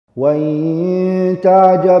وإن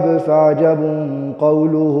تعجب فعجب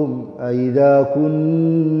قولهم أإذا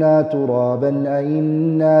كنا ترابا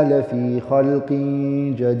أإنا لفي خلق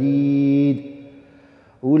جديد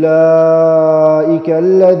أولئك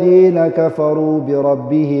الذين كفروا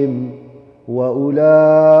بربهم وأولئك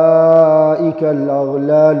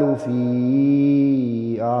الأغلال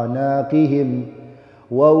في أعناقهم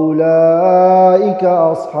وأولئك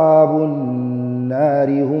أصحاب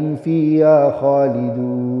النار هم فيها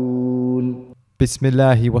خالدون. بسم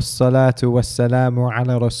الله والصلاة والسلام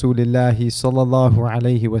على رسول الله صلى الله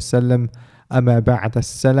عليه وسلم. أما بعد,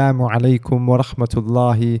 السلام عليكم ورحمة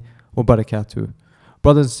الله وبركاته.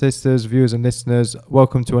 Brothers and sisters, viewers and listeners,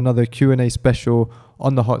 welcome to another Q&A special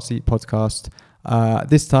on the Hot Seat podcast.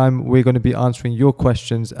 This time we're going to be answering your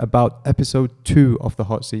questions about episode 2 of the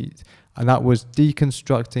Hot Seat, and that was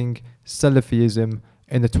Deconstructing Salafism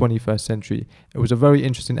in the 21st century. It was a very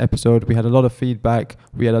interesting episode. We had a lot of feedback.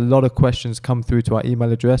 We had a lot of questions come through to our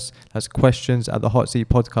email address. That's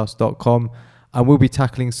questions@thehotseatpodcast.com. And we'll be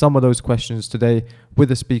tackling some of those questions today with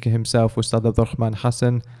the speaker himself, Ustad Abdurrahman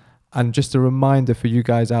Hassan. And just a reminder for you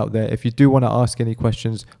guys out there, if you do want to ask any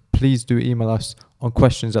questions, please do email us on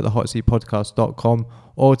questions@thehotseatpodcast.com,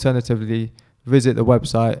 or alternatively, visit the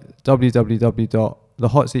website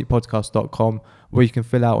www.thehotseatpodcast.com, where you can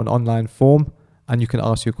fill out an online form and you can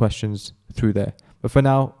ask your questions through there. But for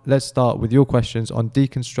now, let's start with your questions on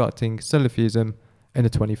deconstructing Salafism in the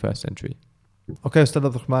 21st century. Okay, Ustad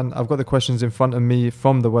Abdurrahman, I've got the questions in front of me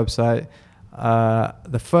from the website.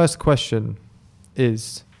 The first question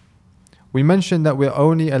is, we mentioned that we're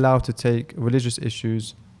only allowed to take religious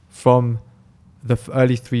issues from the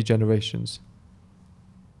early 3 generations.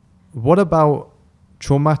 What about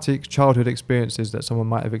traumatic childhood experiences that someone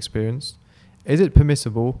might have experienced? Is it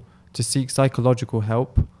permissible to seek psychological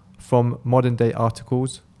help from modern day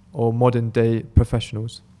articles or modern day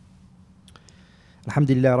professionals?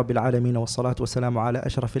 الحمد لله رب العالمين والصلاة والسلام على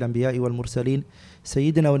أشرف الأنبياء والمرسلين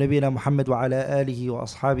سيدنا ونبينا محمد وعلى آله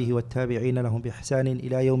وأصحابه والتابعين لهم بإحسان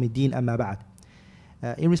إلى يوم الدين أما بعد.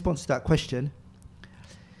 In response to that question,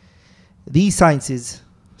 these sciences,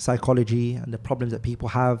 psychology and the problems that people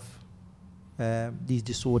have, these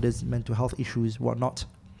disorders, mental health issues, whatnot,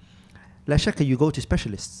 لا شك you go to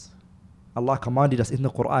specialists. Allah commanded us in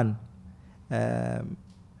the Qur'an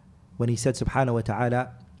when He said subhanahu wa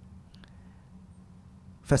ta'ala,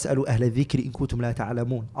 فَاسْأَلُوا أَهْلَ الذِّكْرِ إِن كُنتُمْ لَا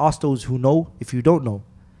تَعْلَمُونَ. Ask those who know if you don't know.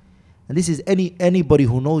 And this is anybody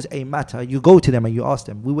who knows a matter, you go to them and you ask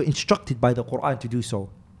them. We were instructed by the Qur'an to do so.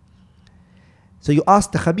 So you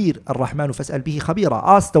ask the Khabir, Ar-Rahmanu فَاسْأَلْ بِهِ خَبِيرًا.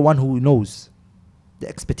 Ask the one who knows, the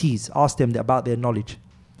expertise. Ask them about their knowledge.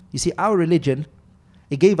 You see, our religion,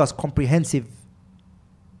 it gave us comprehensive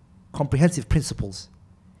principles.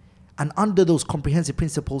 And under those comprehensive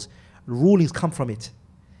principles, rulings come from it.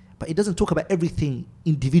 But it doesn't talk about everything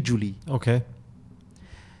individually. Okay.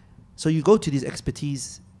 So you go to these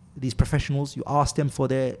expertise, these professionals, you ask them for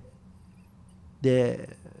their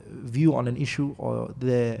view on an issue or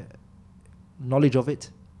their knowledge of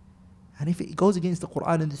it. And if it goes against the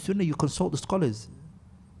Qur'an and the Sunnah, you consult the scholars.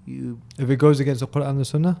 If it goes against the Qur'an and the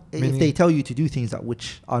Sunnah? If they tell you to do things that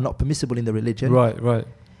which are not permissible in the religion, right,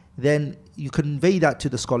 then you convey that to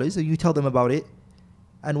the scholars and you tell them about it.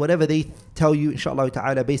 And whatever they tell you, inshallah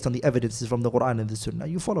ta'ala, based on the evidences from the Qur'an and the Sunnah,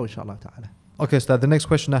 you follow, inshallah ta'ala. Okay, so the next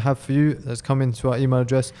question I have for you has come into our email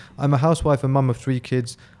address. I'm a housewife and mum of 3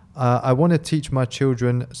 kids. I want to teach my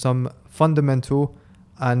children some fundamental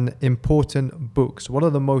and important books. What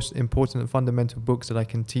are the most important and fundamental books that I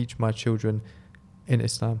can teach my children in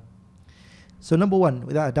Islam? So number one,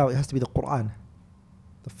 without a doubt, it has to be the Qur'an.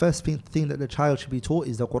 The first thing that the child should be taught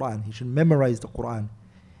is the Qur'an. He should memorize the Qur'an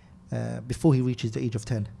before he reaches the age of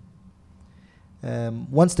 10.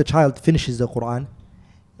 Once the child finishes the Qur'an,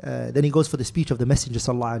 then he goes for the speech of the Messenger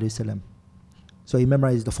sallallahu alaihi wasallam. So he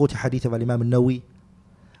memorizes the 40 hadith of Imam al-Nawawi.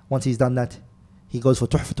 Once he's done that, he goes for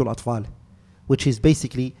Tuhfatul Atfal, which is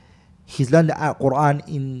basically, he's learned the Qur'an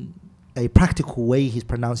in a practical way. His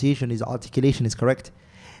pronunciation, his articulation is correct.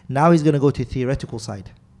 Now he's going to go to the theoretical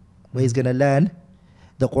side, where he's going to learn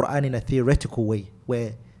the Qur'an in a theoretical way,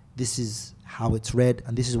 where this is how it's read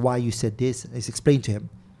and this is why you said this. It's explained to him.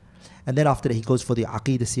 And then after that, he goes for the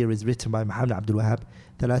Aqidah series written by Muhammad Abdul Wahhab,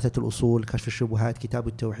 Thalathatul Usul, Kashf al-Shubuhat, Kitab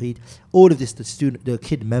al-Tawheed. All of this the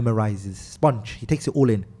kid memorizes, sponge. He takes it all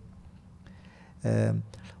in.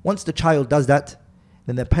 Once the child does that,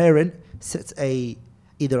 then the parent sets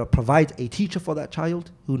provides a teacher for that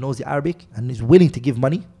child who knows the Arabic and is willing to give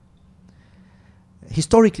money.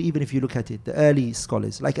 Historically, even if you look at it, the early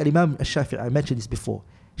scholars, like Imam al-Shafi'i, I mentioned this before,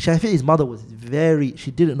 Shafi'i's mother was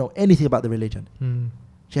she didn't know anything about the religion.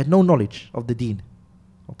 She had no knowledge of the deen.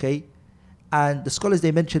 Okay? And the scholars,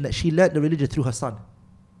 they mentioned that she learnt the religion through her son.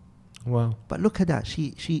 Wow. But look at that.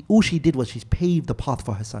 All she did was she paved the path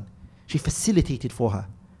for her son. She facilitated for her.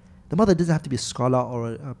 The mother doesn't have to be a scholar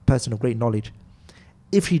or a person of great knowledge.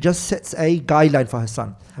 If she just sets a guideline for her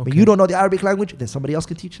son. Okay. When you don't know the Arabic language, then somebody else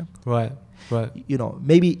can teach him. Right. You know,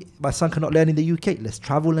 maybe my son cannot learn in the UK. Let's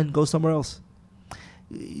travel and go somewhere else.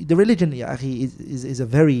 The religion, ya akhi, is a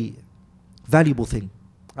very valuable thing.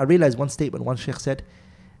 I realized one statement one sheikh said,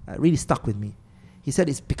 really stuck with me. He said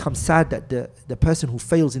it's become sad that the person who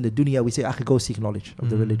fails in the dunya, we say, akhi, go seek knowledge of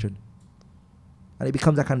the religion. And it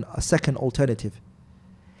becomes like a second alternative.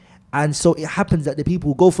 And so it happens that the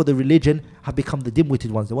people who go for the religion have become the dim-witted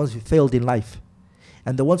ones, the ones who failed in life.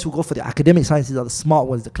 And the ones who go for the academic sciences are the smart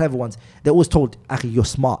ones, the clever ones. They're always told, akhi, you're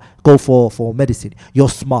smart, go for medicine. You're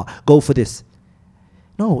smart, go for this.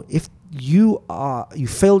 No, if you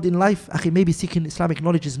failed in life, akhi, maybe seeking Islamic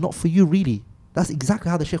knowledge is not for you really. That's exactly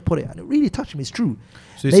how the Sheikh put it, and it really touched me. It's true.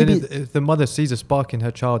 So you're saying if the mother sees a spark in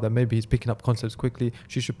her child that maybe he's picking up concepts quickly,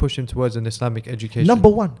 she should push him towards an Islamic education. Number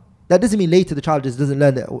one. That doesn't mean later the child just doesn't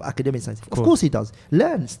learn the academic science. Of course he does.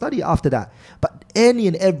 Learn, study after that. But any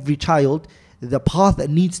and every child, the path that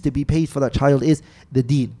needs to be paid for that child is the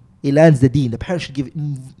deen. He learns the deen. The parents should give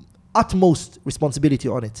utmost responsibility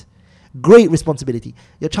on it. Great responsibility.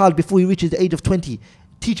 Your child, before he reaches the age of 20,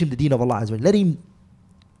 teach him the deen of Allah as well. Let him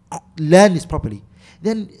learn this properly.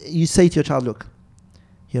 Then you say to your child, look,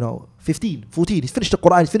 15, 14, he's finished the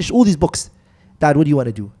Qur'an, he's finished all these books. Dad, what do you want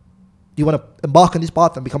to do? Do you want to embark on this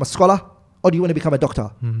path and become a scholar? Or do you want to become a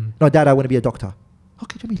doctor? No, Dad, I want to be a doctor.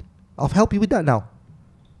 Okay, Jamil, I'll help you with that now.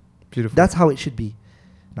 Beautiful. That's how it should be.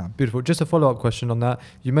 Beautiful. Just a follow-up question on that.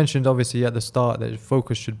 You mentioned obviously at the start that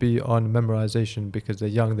focus should be on memorization because they're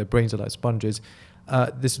young, their brains are like sponges.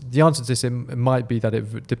 The answer to this it might be that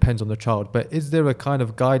it depends on the child, but is there a kind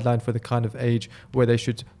of guideline for the kind of age where they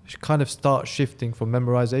should kind of start shifting from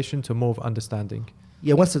memorization to more of understanding?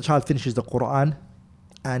 Yeah, once the child finishes the Qur'an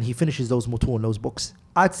and he finishes those mutun, those books,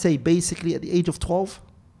 I'd say basically at the age of 12,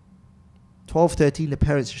 13, the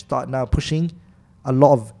parents should start now pushing a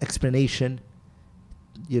lot of explanation,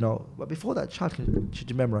 but before that, child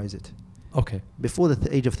should memorize it. Okay. Before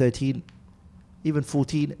the age of 13, even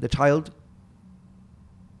 14, the child,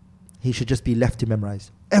 he should just be left to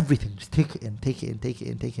memorize everything. Just take it in, take it in, take it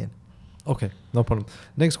in, take it in. Okay, no problem.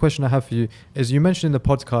 Next question I have for you is, you mentioned in the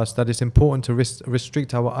podcast that it's important to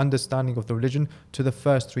restrict our understanding of the religion to the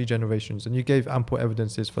first 3 generations, and you gave ample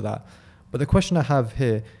evidences for that. But the question I have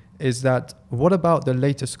here is that what about the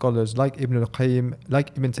later scholars like Ibn al-Qayyim,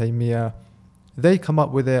 like Ibn Taymiyyah? They come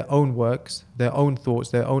up with their own works, their own thoughts,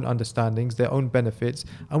 their own understandings, their own benefits,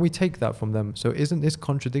 and we take that from them. So isn't this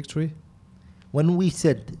contradictory? When we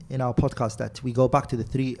said in our podcast that we go back to the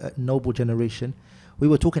 3 noble generation, we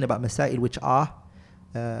were talking about masail which are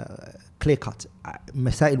clear-cut,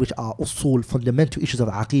 masail which are usul, fundamental issues of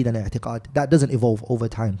aqeedah and i'tiqad. That doesn't evolve over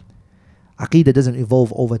time. Aqeedah doesn't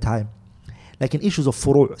evolve over time. Like in issues of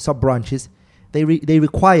furu', sub-branches, they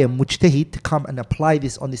require mujtahid to come and apply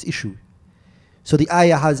this on this issue. So the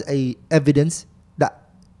ayah has a evidence that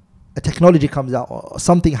a technology comes out or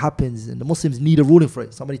something happens and the Muslims need a ruling for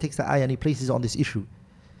it. Somebody takes the ayah and he places it on this issue.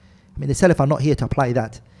 I mean, the Salaf are not here to apply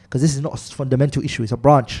that because this is not a fundamental issue. It's a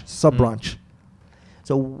branch, sub-branch.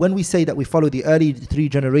 So when we say that we follow the early 3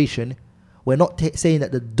 generation, we're not saying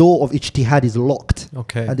that the door of ijtihad is locked.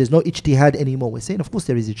 Okay. And there's no ijtihad anymore. We're saying, of course,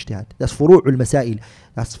 there is ijtihad. That's furu'ul masail.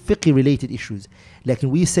 That's fiqh-related issues. Like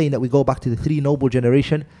we're saying that we go back to the 3 noble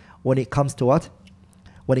generation when it comes to what?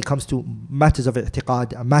 When it comes to matters of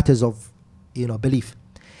i'tiqad, matters of belief.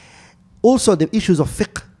 Also, the issues of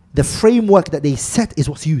fiqh, the framework that they set is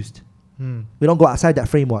what's used. We don't go outside that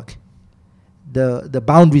framework. The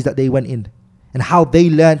boundaries that they went in, and how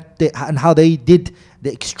they learned, and how they did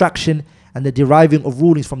the extraction and the deriving of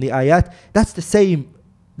rulings from the ayat. That's the same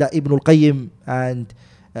that Ibn al-Qayyim and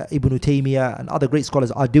Ibn Taymiyyah and other great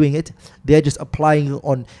scholars are doing it. They're just applying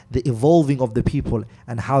on the evolving of the people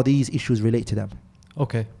and how these issues relate to them.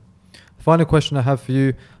 Okay. Final question I have for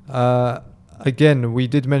you. Again, we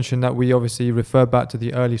did mention that we obviously refer back to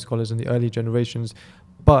the early scholars and the early generations,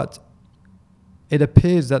 but it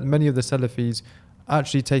appears that many of the Salafis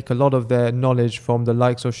actually take a lot of their knowledge from the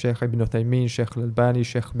likes of Sheikh Ibn Uthaymeen, Sheikh Al-Albani,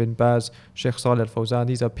 Sheikh bin Baz, Sheikh Salih Al-Fawzan.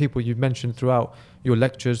 These are people you've mentioned throughout your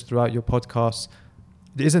lectures, throughout your podcasts.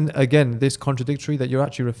 Isn't, again, this contradictory that you're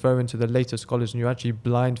actually referring to the later scholars and you're actually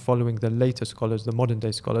blind following the later scholars, the modern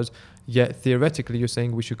day scholars, yet theoretically you're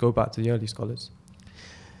saying we should go back to the early scholars?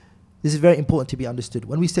 This is very important to be understood.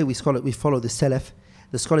 When we say we follow the Salaf,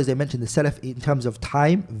 the scholars, they mention the Salaf in terms of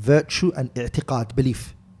time, virtue and i'tiqad,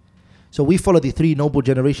 belief. So we follow the three noble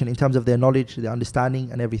generation in terms of their knowledge, their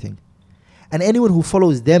understanding and everything. And anyone who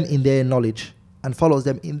follows them in their knowledge and follows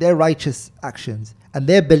them in their righteous actions and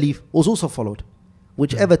their belief was also followed,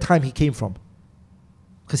 whichever time he came from.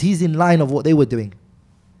 Because he's in line of what they were doing.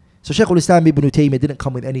 So Shaykh al-Islam ibn Taymiyyah didn't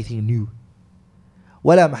come with anything new.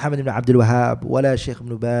 ولا محمد ibn Abdul Wahhab, ولا Shaykh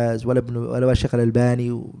ibn Baz, ولا Shaykh al-Albani,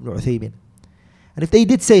 ibn Uthaymin. And if they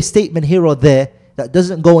did say a statement here or there that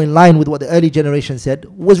doesn't go in line with what the early generation said,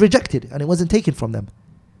 was rejected and it wasn't taken from them.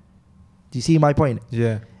 Do you see my point?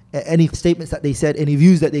 Yeah. Any statements that they said, any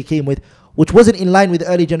views that they came with, which wasn't in line with the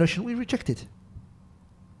early generation, we rejected.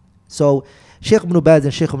 So Shaykh ibn Baz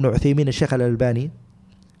and Shaykh ibn Uthaymin and Shaykh al-Albani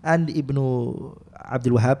and Ibn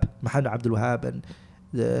Abdul Wahhab, Muhammad Abdul Wahhab, and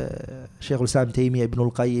the Shaykh al-Islam Taymiyyah, Ibn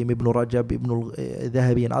al-Qayyim, Ibn Rajab, Ibn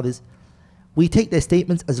al-Dhahabi and others, we take their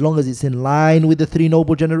statements as long as it's in line with the three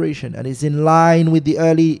noble generation and it's in line with the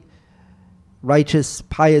early righteous,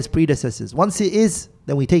 pious predecessors. Once it is,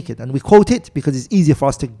 then we take it and we quote it because it's easier for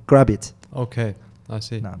us to grab it. Okay, I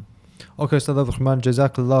see. Naam. Okay, Ustad Rahman,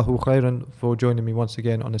 Jazakallahu khairan for joining me once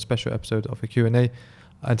again on a special episode of a Q&A.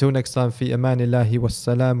 Until next time, fi amanillahi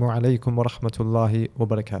wassalamu alaykum wa rahmatullahi wa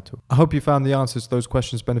barakatuh. I hope you found the answers to those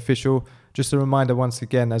questions beneficial. Just a reminder once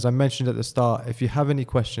again, as I mentioned at the start, if you have any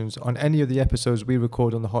questions on any of the episodes we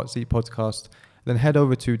record on the Hot Seat Podcast, then head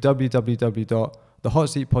over to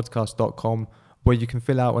www.thehotseatpodcast.com where you can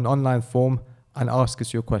fill out an online form and ask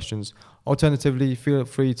us your questions. Alternatively, feel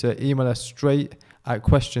free to email us straight at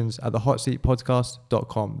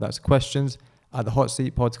questions@thehotseatpodcast.com. That's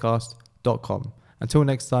questions@thehotseatpodcast.com. Until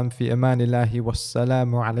next time, fi amanillahi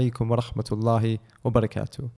wassalamu alaykum wa rahmatullahi wa barakatuh.